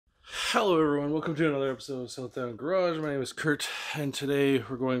Hello everyone, welcome to another episode of Southtown Garage. My name is Kurt, and today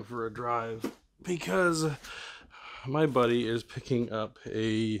we're going for a drive because my buddy is picking up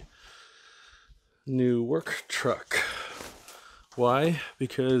a new work truck. Why?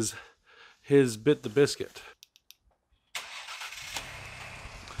 Because his bit the biscuit.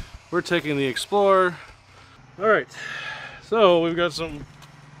 We're taking the Explorer. Alright, so we've got some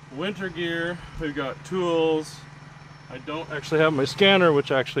winter gear, we've got tools. I don't actually have my scanner,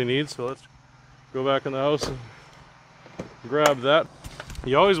 which I actually need, so let's go back in the house and grab that.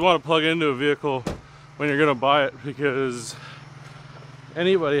 You always want to plug into a vehicle when you're going to buy it, because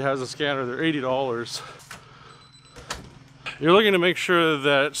anybody has a scanner, they're $80. You're looking to make sure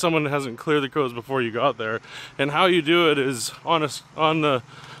that someone hasn't cleared the codes before you got there, and how you do it is on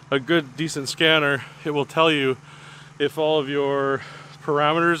a good, decent scanner, it will tell you if all of your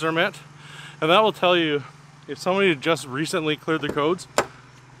parameters are met, and that will tell you if somebody just recently cleared the codes.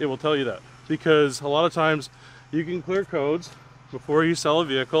 It will tell you that, because a lot of times you can clear codes before you sell a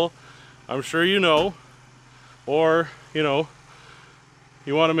vehicle. I'm sure you know, or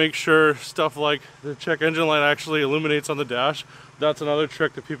you want to make sure stuff like the check engine light actually illuminates on the dash. That's another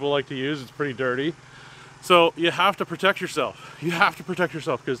trick that people like to use. It's pretty dirty. So you have to protect yourself. You have to protect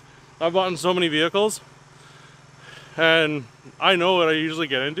yourself, because I've bought in so many vehicles and I know what I usually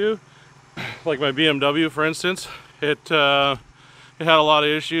get into. Like my BMW, for instance, it had a lot of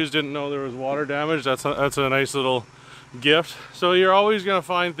issues. Didn't know there was water damage. That's a nice little gift. So you're always going to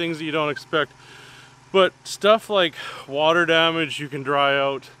find things that you don't expect. But stuff like water damage, you can dry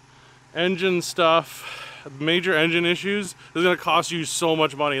out. Engine stuff, major engine issues, is going to cost you so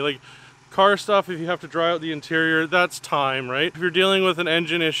much money. Like car stuff, if you have to dry out the interior, that's time, right? If you're dealing with an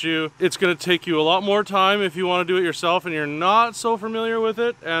engine issue, it's going to take you a lot more time if you want to do it yourself and you're not so familiar with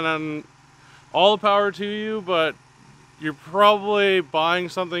it. And all the power to you, but you're probably buying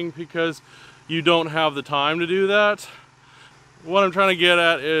something because you don't have the time to do that. What I'm trying to get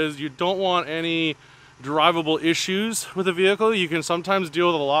at is you don't want any drivable issues with a vehicle. You can sometimes deal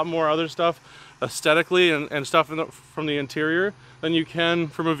with a lot more other stuff aesthetically and stuff from the interior than you can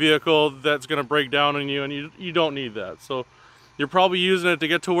from a vehicle that's going to break down on you, and you don't need that. So you're probably using it to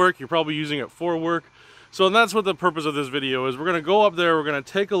get to work, you're probably using it for work. So that's what the purpose of this video is. We're going to go up there, we're going to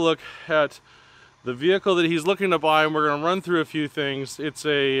take a look at the vehicle that he's looking to buy, and we're going to run through a few things. It's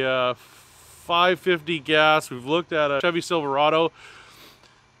a 550 gas. We've looked at a Chevy Silverado.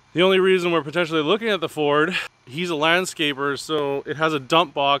 The only reason we're potentially looking at the Ford, he's a landscaper, so it has a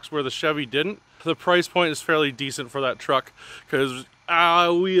dump box where the Chevy didn't. The price point is fairly decent for that truck, because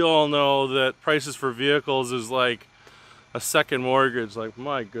we all know that prices for vehicles is like a second mortgage. Like,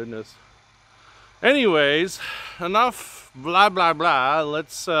 my goodness. Anyways, enough blah blah blah.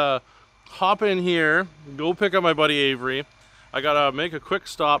 Let's hop in here, go pick up my buddy Avery. I gotta make a quick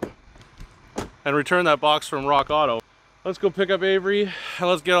stop and return that box from Rock Auto. Let's go pick up Avery and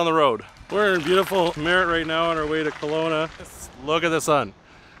let's get on the road. We're in beautiful Merritt right now on our way to Kelowna. Look at the sun.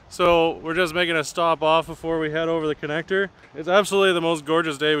 So we're just making a stop off before we head over the connector. It's absolutely the most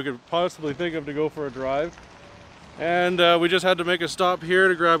gorgeous day we could possibly think of to go for a drive. And we just had to make a stop here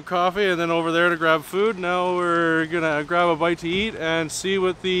to grab coffee, and then over there to grab food. Now we're gonna grab a bite to eat and see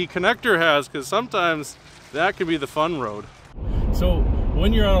what the connector has, because sometimes that can be the fun road. So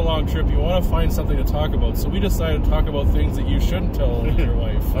when you're on a long trip, you want to find something to talk about. So we decided to talk about things that you shouldn't tell your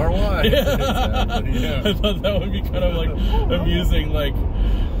wife. Or wife. Exactly, yeah. I thought that would be kind of like amusing. Like,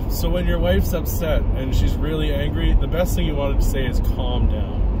 so when your wife's upset and she's really angry, the best thing you wanted to say is calm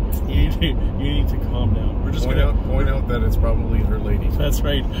down. You need to calm down. We're just point out that it's probably her lady. That's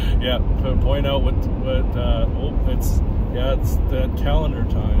right. Yeah. Point out what it's that calendar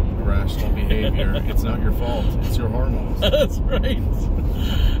time. Irrational behavior. It's not your fault. It's your hormones. That's right.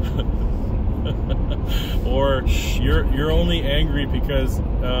 Or you're only angry because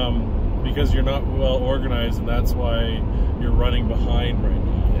you're not well organized, and that's why you're running behind right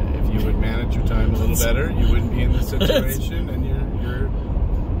now. Yeah, if you would manage your time a little better, you wouldn't be in this situation, and your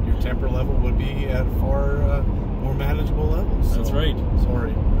temper level would be at far more manageable levels. So, that's right.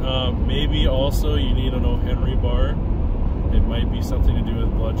 Sorry. Maybe also you need an O-Henry bar. It might be something to do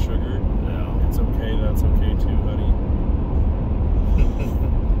with blood sugar. No. It's okay. That's okay too, honey.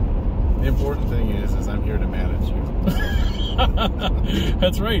 The important thing is I'm here to manage you.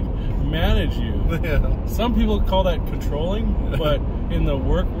 That's right. Manage you. Yeah. Some people call that controlling, but in the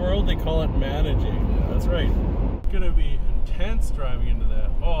work world they call it managing. Yeah. That's right. It's gonna be intense driving into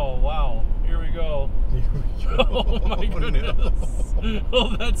that. Oh wow, here we go. Oh my goodness.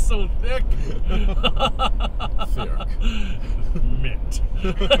 Oh, that's so thick. Thick. Mint.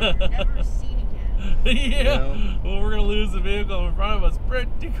 Never seen again. Yeah, You know? well, we're gonna lose the vehicle in front of us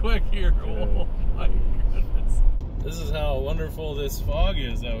pretty quick here. Yeah. Oh my goodness. This is how wonderful this fog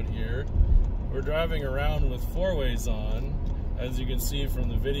is out here. We're driving around with four-ways on. As you can see from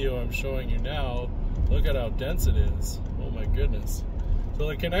the video I'm showing you now, look at how dense it is. Oh my goodness. So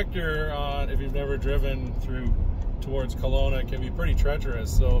the connector on, if you've never driven through towards Kelowna, can be pretty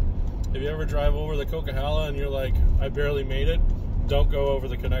treacherous. So if you ever drive over the Coquihalla and you're like, I barely made it, don't go over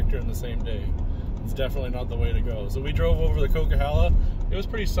the connector in the same day. It's definitely not the way to go. So we drove over the Coquihalla. It was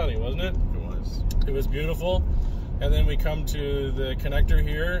pretty sunny, wasn't it? It was. It was beautiful. And then we come to the connector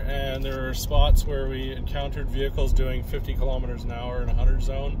here, and there are spots where we encountered vehicles doing 50 kilometers an hour in a 100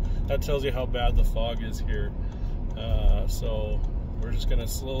 zone. That tells you how bad the fog is here. So we're just gonna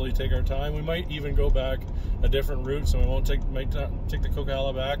slowly take our time. We might even go back a different route, so we won't take the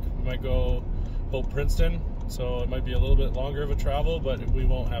Coquihalla back. We might go Hope Princeton, so it might be a little bit longer of a travel, but we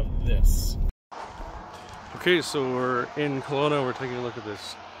won't have this. Okay, so we're in Kelowna. We're taking a look at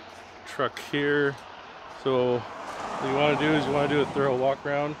this truck here. So what you want to do is you want to do a thorough walk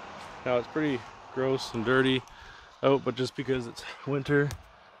around. Now it's pretty gross and dirty out, but just because it's winter,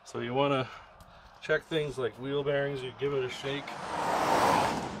 so you want to check things like wheel bearings. You give it a shake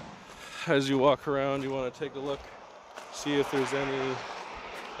as you walk around. You want to take a look, see if there's any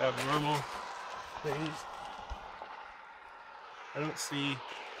abnormal things. I don't see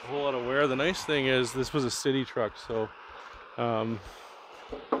a whole lot of wear. The nice thing is this was a city truck, so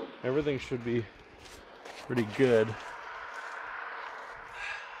everything should be pretty good.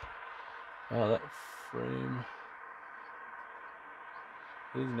 Oh, that frame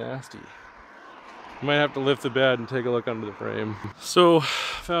is nasty. You might have to lift the bed and take a look under the frame. So,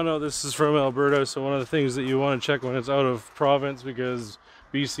 found out this is from Alberta, so one of the things that you want to check when it's out of province, because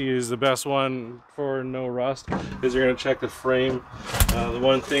BC is the best one for no rust, is you're going to check the frame. The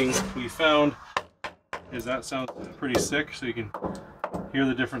one thing we found is that sounds pretty sick, so you can hear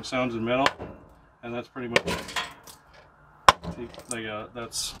the different sounds in metal, and that's pretty much like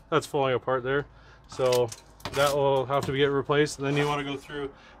that's falling apart there. So that will have to get replaced. And then you want to go through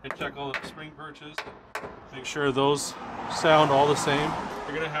and check all the spring perches, make sure those sound all the same.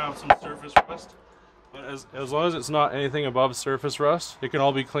 You're going to have some surface rust, but as long as it's not anything above surface rust, it can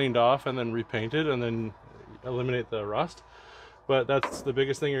all be cleaned off and then repainted and then eliminate the rust. But that's the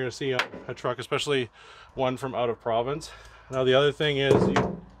biggest thing you're going to see on a truck, especially one from out of province. Now the other thing is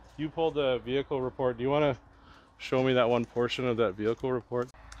you pulled the vehicle report. Do you want to show me that one portion of that vehicle report?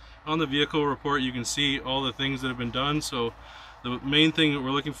 On the vehicle report you can see all the things that have been done. So the main thing that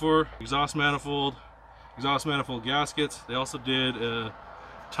we're looking for: exhaust manifold gaskets. They also did a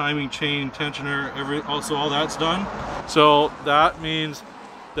timing chain tensioner, also all that's done. So that means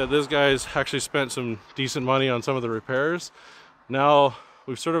that this guy's actually spent some decent money on some of the repairs. Now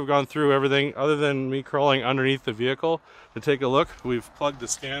we've sort of gone through everything other than me crawling underneath the vehicle to take a look. We've plugged the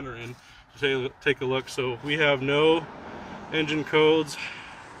scanner in to take a look. So we have no engine codes.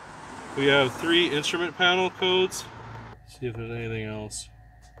 We have 3 instrument panel codes. Let's see if there's anything else.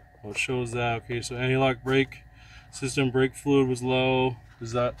 Well, it shows that. Okay, so anti-lock brake system, brake fluid was low.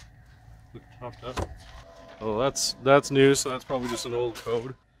 Is that topped up? Oh, that's new, so that's probably just an old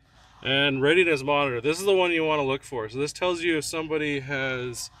code. And readiness monitor. This is the one you want to look for. So this tells you if somebody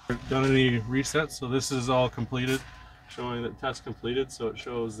has done any resets. So this is all completed, showing that test completed. So it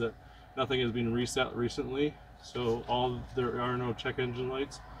shows that nothing has been reset recently. So there are no check engine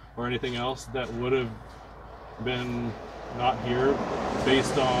lights or anything else that would have been not here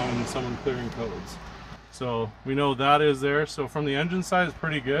based on someone clearing codes. So we know that is there. So from the engine side, it's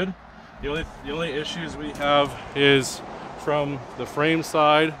pretty good. The only issues we have is from the frame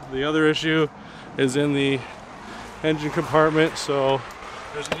side. The other issue is in the engine compartment. So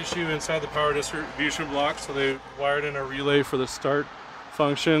there's an issue inside the power distribution block. So they wired in a relay for the start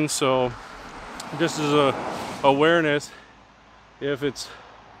function. So just as a awareness, if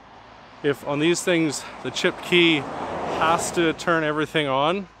on these things the chip key has to turn everything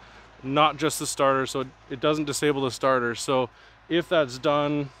on, not just the starter, so it doesn't disable the starter. So if that's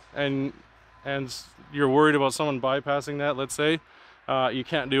done and you're worried about someone bypassing that, let's say, you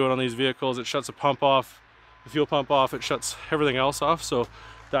can't do it on these vehicles. It shuts the pump off, the fuel pump off, it shuts everything else off. So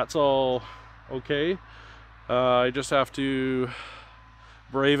that's all okay. I just have to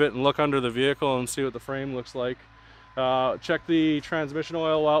brave it and look under the vehicle and see what the frame looks like. Check the transmission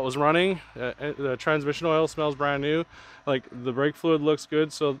oil while it was running. The transmission oil smells brand new. Like, the brake fluid looks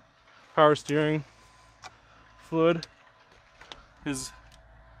good, so power steering fluid is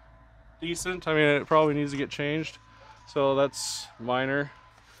decent. I mean, it probably needs to get changed, so that's minor,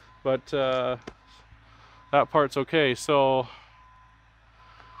 but that part's okay. So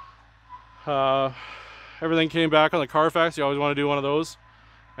Everything came back on the Carfax. You always want to do one of those,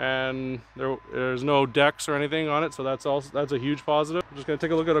 and there's no decks or anything on it, so that's a huge positive. I'm just gonna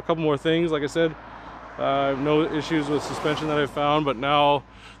take a look at a couple more things. Like I said, no issues with suspension that I found, but now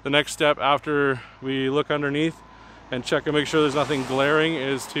the next step after we look underneath and check and make sure there's nothing glaring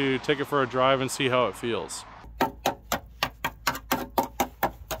is to take it for a drive and see how it feels.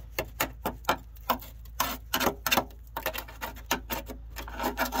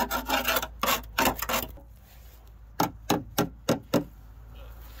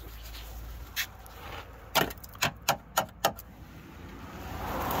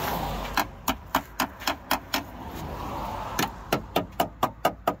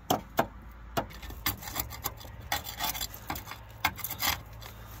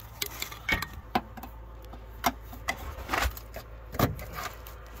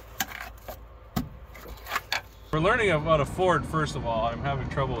 We're learning about a Ford, first of all. I'm having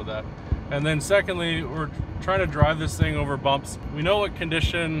trouble with that. And then secondly, we're trying to drive this thing over bumps. We know what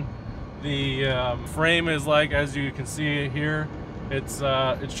condition the frame is like, as you can see here. It's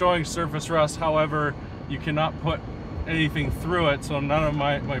showing surface rust. However, you cannot put anything through it, so none of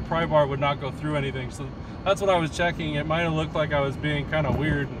my pry bar would not go through anything. So that's what I was checking. It might have looked like I was being kind of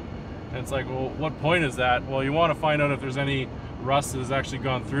weird. And it's like, well, what point is that? Well, you want to find out if there's any rust that has actually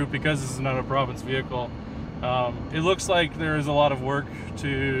gone through, because this is not a province vehicle. It looks like there is a lot of work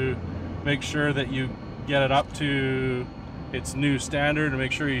to make sure that you get it up to its new standard and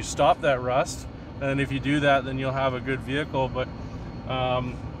make sure you stop that rust. And if you do that, then you'll have a good vehicle. But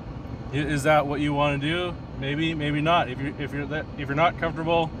is that what you want to do? Maybe, maybe not. If you're not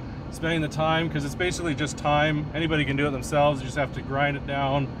comfortable spending the time, because it's basically just time. Anybody can do it themselves. You just have to grind it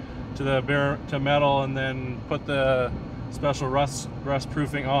down to metal and then put the special rust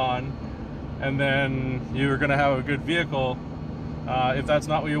proofing on, and then you're going to have a good vehicle. If that's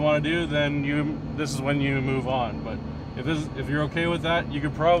not what you want to do, then this is when you move on. But if you're okay with that, you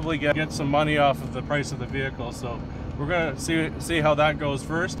could probably get some money off of the price of the vehicle. So we're going to see how that goes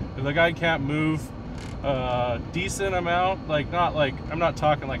first. If the guy can't move a decent amount, I'm not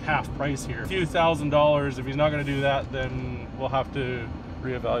talking like half price here, a few $1,000s, if he's not going to do that, then we'll have to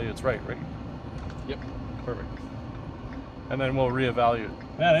reevaluate. It's right? Yep, perfect. And then we'll reevaluate.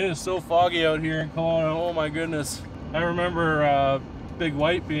 Man, it is so foggy out here in Kelowna. Oh my goodness. I remember Big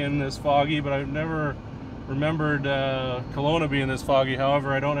White being this foggy, but I've never remembered Kelowna being this foggy.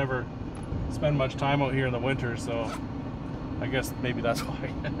 However, I don't ever spend much time out here in the winter, so I guess maybe that's why.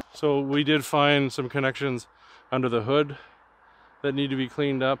 So we did find some connections under the hood that need to be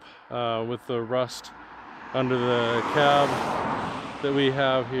cleaned up with the rust under the cab that we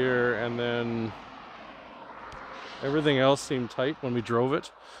have here, and then everything else seemed tight when we drove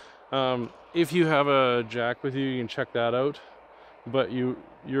it. If you have a jack with you, you can check that out, but you're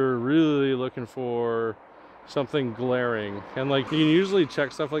really looking for something glaring. And like, you can usually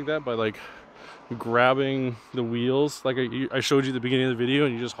check stuff like that by like grabbing the wheels, like I showed you at the beginning of the video,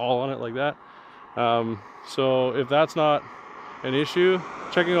 and you just haul on it like that. So if that's not an issue,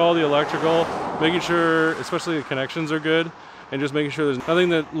 checking all the electrical, making sure especially the connections are good, and just making sure there's nothing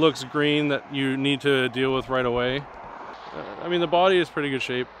that looks green that you need to deal with right away. I mean, the body is pretty good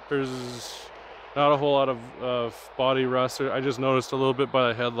shape. There's not a whole lot of body rust. I just noticed a little bit by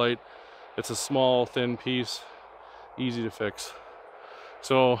the headlight. It's a small, thin piece, easy to fix.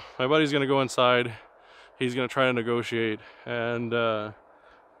 So my buddy's gonna go inside. He's gonna try to negotiate, and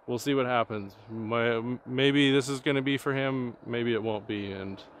we'll see what happens. Maybe this is gonna be for him, maybe it won't be,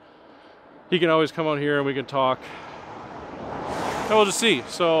 and he can always come out here and we can talk. And we'll just see.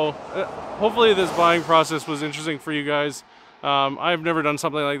 So hopefully this buying process was interesting for you guys. I've never done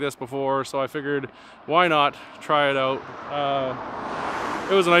something like this before, so I figured why not try it out.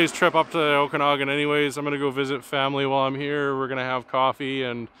 It was a nice trip up to Okanagan anyways. I'm gonna go visit family while I'm here. We're gonna have coffee,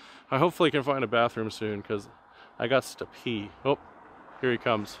 and I hopefully can find a bathroom soon because I got to pee. Oh, here he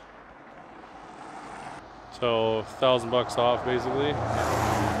comes. So $1,000 off basically.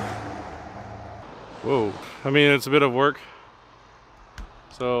 Whoa, I mean, it's a bit of work.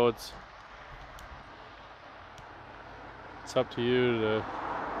 So it's up to you to,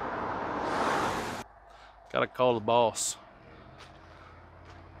 gotta call the boss.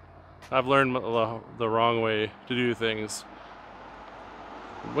 I've learned the wrong way to do things.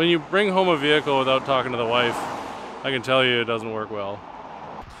 When you bring home a vehicle without talking to the wife, I can tell you it doesn't work well.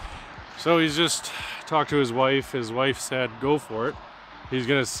 So he's just talked to his wife. His wife said go for it. He's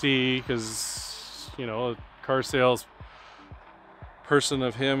gonna see, because, you know, a car sales person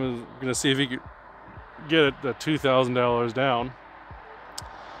of him is gonna see if he could get it the $2,000 down,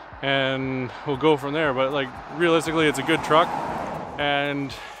 and we'll go from there. But like, realistically, it's a good truck,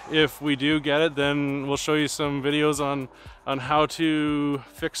 and if we do get it, then we'll show you some videos on how to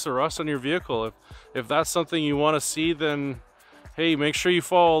fix the rust on your vehicle. If that's something you want to see, then hey, make sure you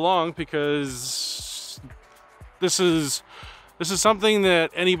follow along, because this is something that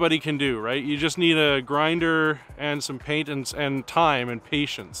anybody can do, right? You just need a grinder and some paint and time and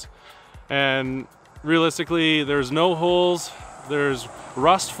patience. And realistically, there's no holes, there's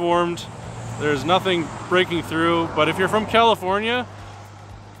rust formed, there's nothing breaking through. But if you're from California,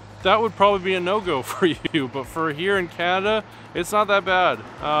 that would probably be a no-go for you. But for here in Canada, it's not that bad.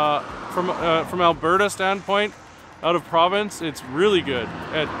 From Alberta standpoint, out of province, it's really good.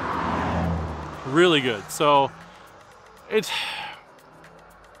 Really good. So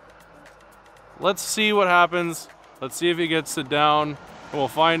let's see what happens. Let's see if he gets it down, and we'll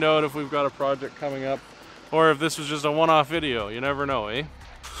find out if we've got a project coming up, or if this was just a one-off video. You never know, eh?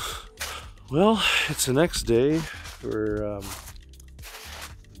 Well, it's the next day.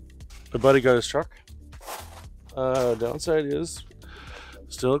 My buddy got his truck. Downside is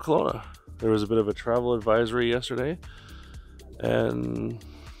still in Kelowna. There was a bit of a travel advisory yesterday, and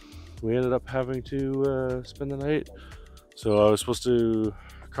we ended up having to spend the night. So I was supposed to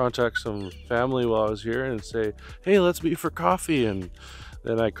contact some family while I was here and say, hey, let's meet for coffee. And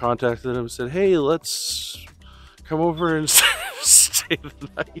then I contacted him and said, hey, let's come over and stay the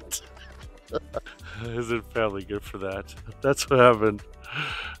night. Isn't family good for that? That's what happened.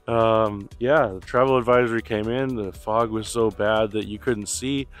 Yeah, the travel advisory came in. The fog was so bad that you couldn't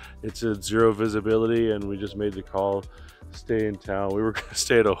see. It's at zero visibility, and we just made the call, stay in town. We were going to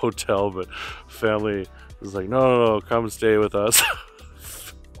stay at a hotel, but family was like, no, come stay with us.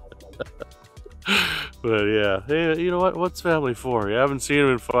 But yeah, hey, you know what? What's family for? You haven't seen them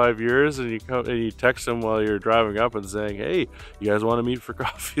in 5 years, and you come and you text them while you're driving up and saying, hey, you guys want to meet for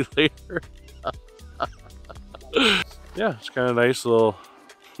coffee later? Yeah, it's kind of nice little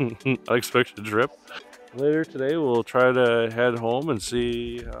unexpected trip. Later today, we'll try to head home and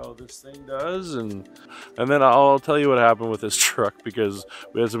see how this thing does, and then I'll tell you what happened with this truck, because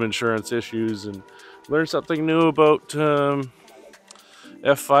we had some insurance issues and learned something new about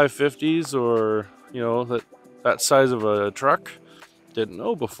F550s, or you know, that size of a truck. Didn't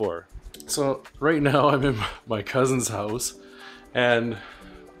know before. So right now I'm in my cousin's house, and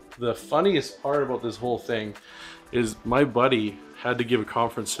the funniest part about this whole thing is my buddy had to give a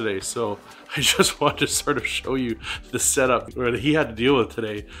conference today, so I just wanted to sort of show you the setup that he had to deal with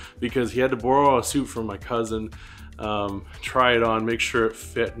today, because he had to borrow a suit from my cousin, try it on, make sure it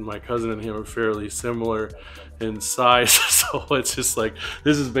fit, and my cousin and him are fairly similar in size. So it's just like,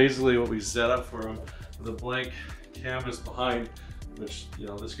 this is basically what we set up for him, with a blank canvas behind, which, you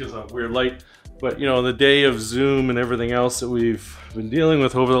know, this gives off weird light. But you know, in the day of Zoom and everything else that we've been dealing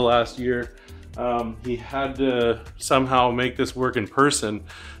with over the last year, he had to somehow make this work in person.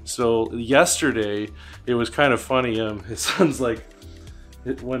 So yesterday, it was kind of funny. His son's like,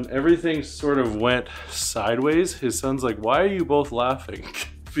 when everything sort of went sideways, his son's like, why are you both laughing?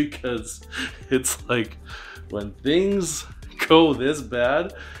 Because it's like, when things go this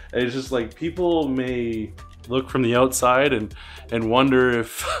bad, it's just like, people may look from the outside and wonder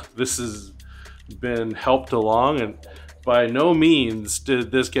if this has been helped along, and by no means did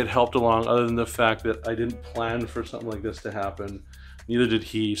this get helped along, other than the fact that I didn't plan for something like this to happen. Neither did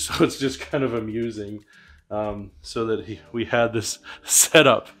he. So it's just kind of amusing, so that we had this set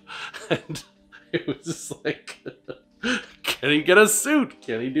up, and it was just like, can he get a suit?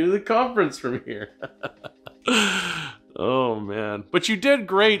 Can he do the conference from here? Oh man, but you did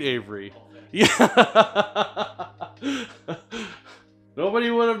great, Avery. Yeah. Nobody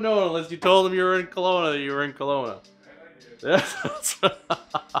would have known unless you told them you were in Kelowna, that you were in Kelowna.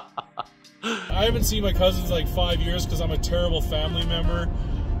 I haven't seen my cousins like 5 years because I'm a terrible family member.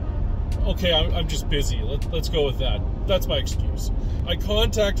 Okay, I'm just busy. Let's go with that. That's my excuse. I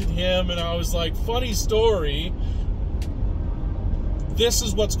contacted him and I was like, funny story. This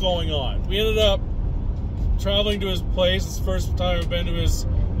is what's going on. We ended up traveling to his place. It's the first time I've been to his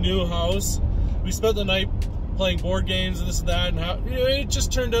new house. We spent the night playing board games and this and that, and how it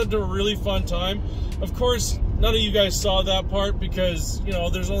just turned out into a really fun time. Of course, none of you guys saw that part because, you know,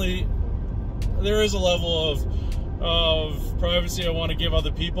 there is a level of privacy I want to give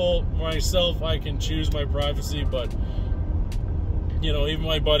other people. Myself, I can choose my privacy, but you know, even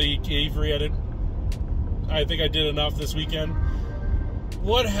my buddy Avery, I think I did enough this weekend.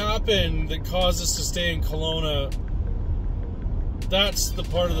 What happened that caused us to stay in Kelowna? That's the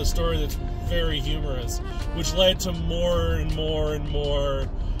part of the story that's very humorous, which led to more and more and more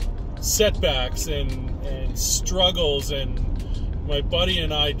setbacks and struggles, and my buddy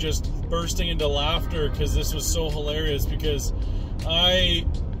and I just bursting into laughter because this was so hilarious, because I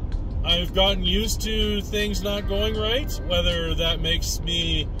I've gotten used to things not going right, whether that makes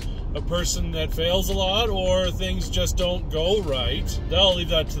me a person that fails a lot or things just don't go right. I'll leave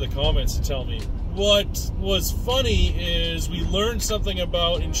that to the comments to tell me. What was funny is we learned something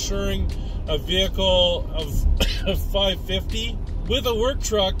about insuring a vehicle of 550. With a work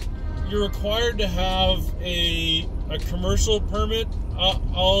truck, you're required to have a commercial permit.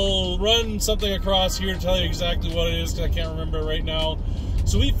 I'll run something across here to tell you exactly what it is because I can't remember it right now.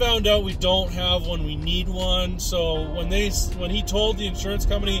 So we found out we don't have one, we need one. So when he told the insurance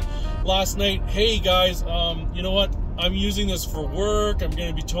company last night, hey guys, you know what? I'm using this for work. I'm going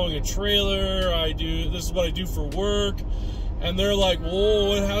to be towing a trailer. This is what I do for work. And they're like,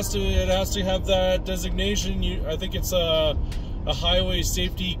 whoa, it has to have that designation. I think it's a highway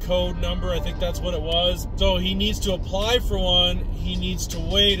safety code number. I think that's what it was. So he needs to apply for one. He needs to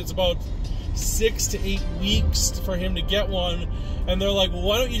wait. It's about 6 to 8 weeks for him to get one. And they're like, well,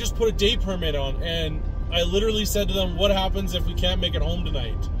 why don't you just put a day permit on? And I literally said to them, what happens if we can't make it home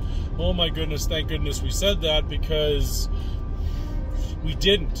tonight? Oh my goodness, thank goodness we said that, because we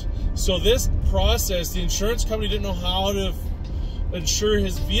didn't. So this process, the insurance company didn't know how to insure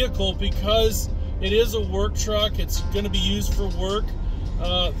his vehicle because it is a work truck. It's going to be used for work.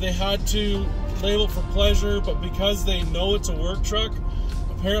 They had to label for pleasure, but because they know it's a work truck,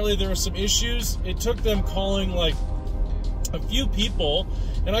 apparently there were some issues. It took them calling like a few people,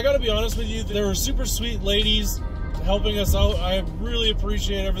 and I got to be honest with you, they were super sweet ladies helping us out. I really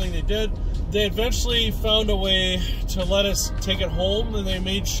appreciate everything they did. They eventually found a way to let us take it home, and they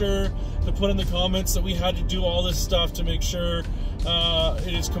made sure to put in the comments that we had to do all this stuff to make sure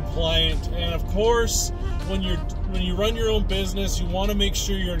it is compliant. And of course, when you run your own business, you want to make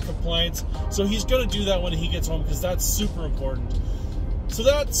sure you're in compliance. So he's going to do that when he gets home, because that's super important. So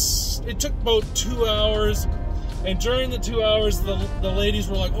it took about 2 hours. And during the 2 hours, the ladies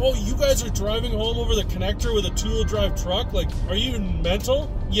were like, oh, you guys are driving home over the connector with a two-wheel drive truck? Like, are you mental?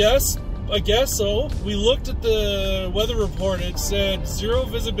 Yes, I guess so. We looked at the weather report. It said 0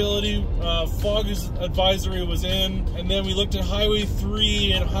 visibility, fog advisory was in. And then we looked at Highway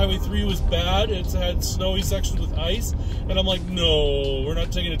 3, and Highway 3 was bad. It had snowy sections with ice. And I'm like, no, we're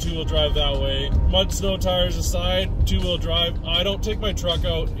not taking a two-wheel drive that way. Mud, snow tires aside, two-wheel drive. I don't take my truck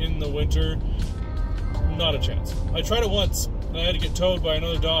out in the winter. Not a chance. I tried it once, and I had to get towed by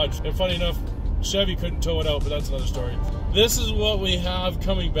another Dodge. And funny enough, Chevy couldn't tow it out, but that's another story. This is what we have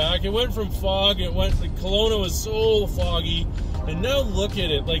coming back. It went from fog, Kelowna was so foggy, and now look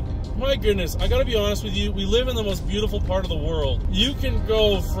at it. Like, my goodness, I gotta be honest with you, we live in the most beautiful part of the world. You can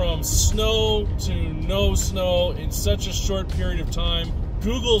go from snow to no snow in such a short period of time.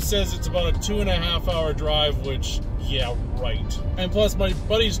 Google says it's about a 2.5 hour drive, which, yeah, right. And plus, my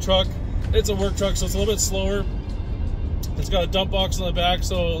buddy's truck, it's a work truck, so it's a little bit slower. It's got a dump box on the back,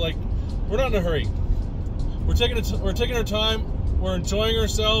 so like, we're not in a hurry. We're taking our time. We're enjoying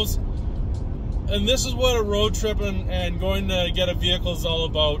ourselves, and this is what a road trip and going to get a vehicle is all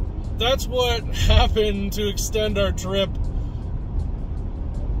about. That's what happened to extend our trip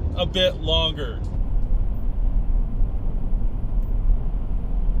a bit longer.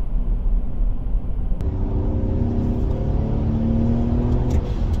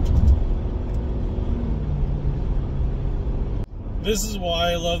 This is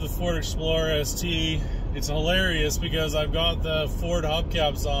why I love the Ford Explorer ST. It's hilarious because I've got the Ford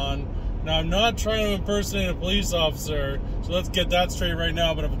hubcaps on. Now, I'm not trying to impersonate a police officer, so let's get that straight right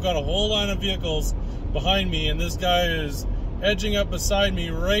now, but I've got a whole line of vehicles behind me, and this guy is edging up beside me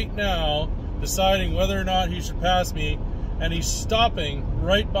right now, deciding whether or not he should pass me, and he's stopping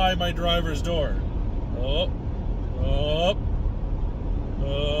right by my driver's door. Up, up,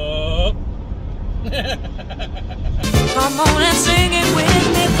 up. Come on and sing it with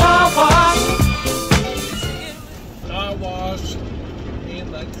me, car wash. Car wash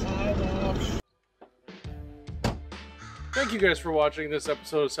in the car wash. Thank you guys for watching this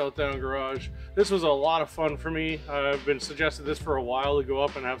episode of Southdown Garage. This was a lot of fun for me. I've been suggested this for a while to go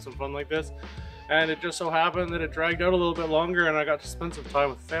up and have some fun like this. And it just so happened that it dragged out a little bit longer and I got to spend some time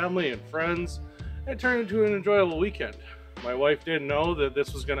with family and friends. It turned into an enjoyable weekend. My wife didn't know that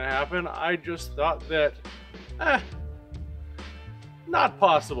this was going to happen. I just thought that, not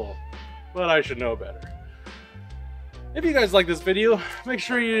possible, but I should know better. If you guys like this video, make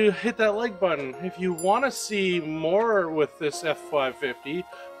sure you hit that like button. If you want to see more with this F550,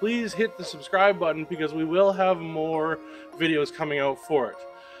 please hit the subscribe button because we will have more videos coming out for it.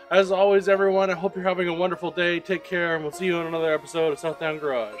 As always, everyone, I hope you're having a wonderful day. Take care, and we'll see you on another episode of Southdown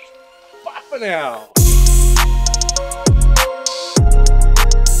Garage. Bye for now.